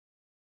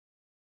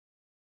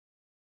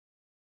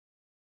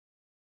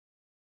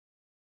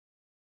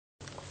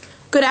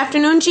Good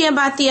afternoon,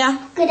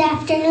 Jiyabhatia. Good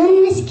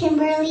afternoon, Miss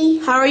Kimberly.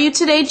 How are you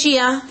today,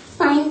 Jiya?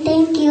 Fine,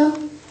 thank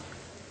you.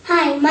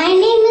 Hi, my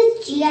name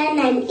is Jiya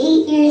and I'm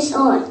 8 years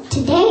old.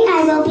 Today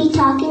I will be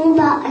talking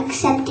about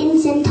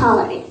acceptance and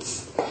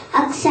tolerance.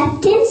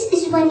 Acceptance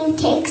is when you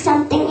take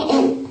something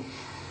in.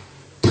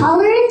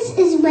 Tolerance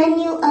is when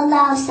you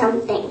allow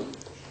something.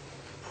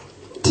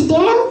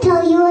 Today I'll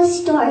tell you a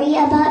story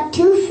about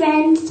two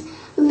friends,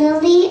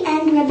 Lily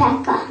and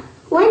Rebecca.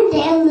 One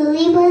day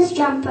Lily was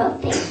jump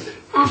roping.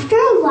 After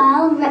a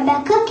while,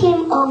 Rebecca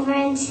came over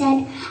and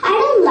said, "I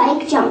don't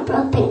like jump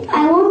roping.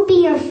 I won't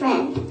be your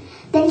friend."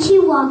 Then she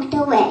walked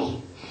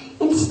away.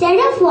 Instead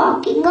of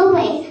walking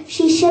away,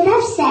 she should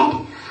have said,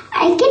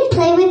 "I can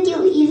play with you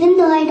even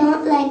though I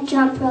don't like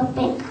jump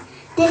roping."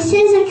 This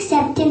is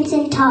acceptance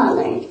and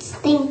tolerance.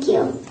 Thank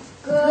you.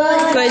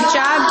 Good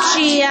job,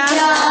 Jiya.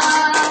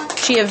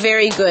 Jiya,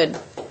 very good.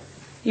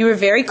 You were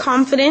very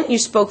confident. You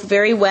spoke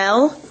very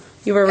well.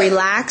 You were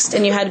relaxed,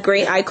 and you had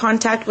great eye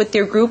contact with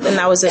your group, and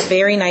that was a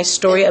very nice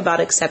story about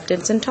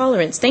acceptance and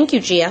tolerance. Thank you,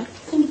 Jiya.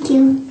 Thank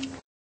you.